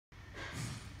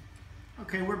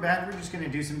Okay, we're back. We're just going to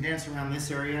do some dents around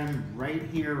this area. I'm right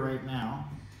here right now.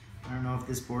 I don't know if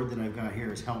this board that I've got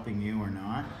here is helping you or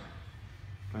not,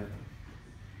 but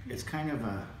it's kind of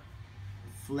a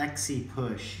flexy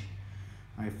push.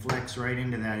 I flex right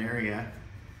into that area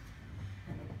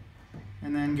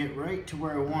and then get right to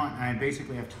where I want. I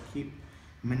basically have to keep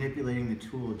manipulating the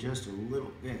tool just a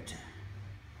little bit.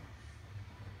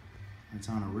 It's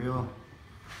on a real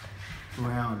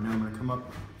round. Now I'm going to come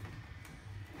up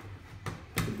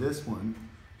to this one,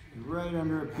 right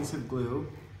under a piece of glue,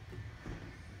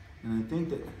 and I think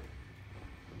that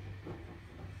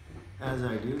as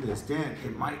I do this dent,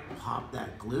 it might pop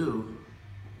that glue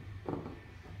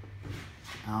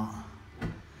out.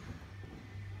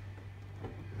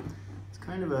 It's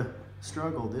kind of a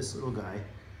struggle, this little guy,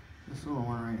 this little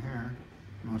one right here,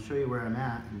 and I'll show you where I'm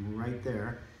at. I'm right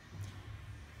there.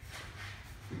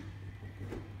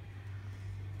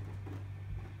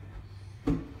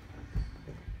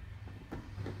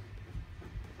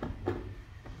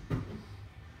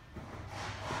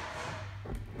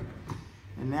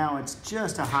 And now it's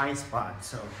just a high spot,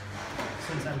 so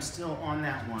since I'm still on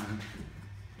that one,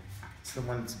 it's the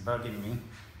one that's bugging me.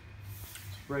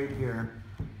 It's right here.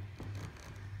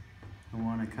 I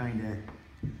want to kind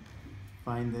of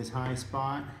find this high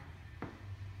spot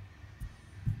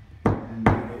and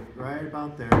get it right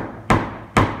about there.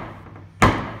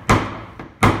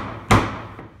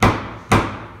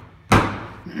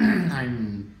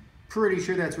 I'm pretty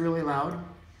sure that's really loud.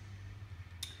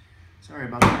 Sorry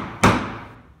about that.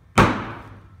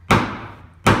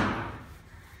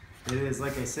 It is,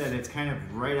 like I said, it's kind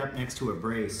of right up next to a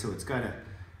brace, so it's got a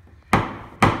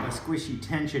squishy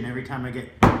tension every time I get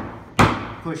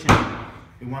pushing.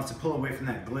 It wants to pull away from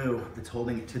that glue that's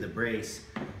holding it to the brace.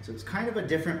 So it's kind of a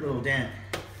different little dent.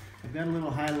 I've got a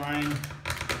little high line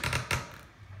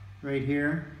right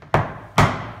here.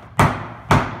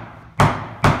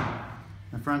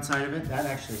 The front side of it, that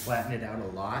actually flattened it out a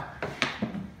lot.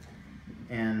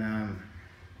 And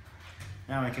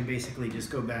now I can basically just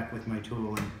go back with my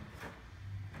tool and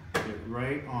get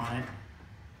right on it.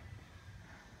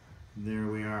 There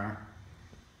we are.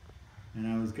 And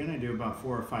I was gonna do about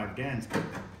 4 or 5 dents, but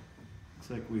looks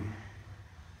like we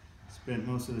spent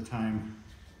most of the time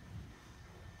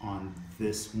on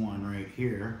this one right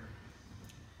here.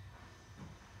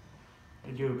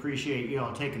 I do appreciate you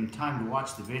all taking the time to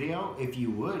watch the video. If you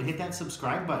would, hit that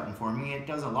subscribe button for me. It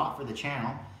does a lot for the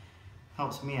channel.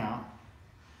 Helps me out.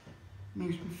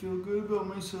 Makes me feel good about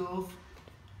myself.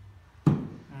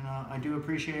 And I do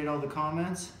appreciate all the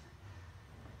comments.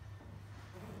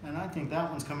 And I think that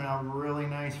one's coming out really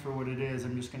nice for what it is.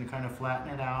 I'm just going to kind of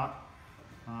flatten it out.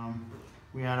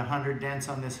 We had 100 dents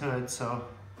on this hood, so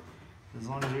as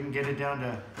long as we can get it down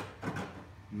to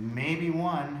maybe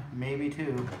 1, maybe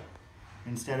 2,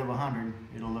 instead of 100,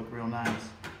 it'll look real nice.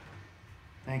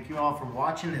 Thank you all for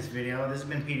watching this video. This has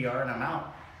been PDR, and I'm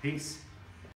out. Peace.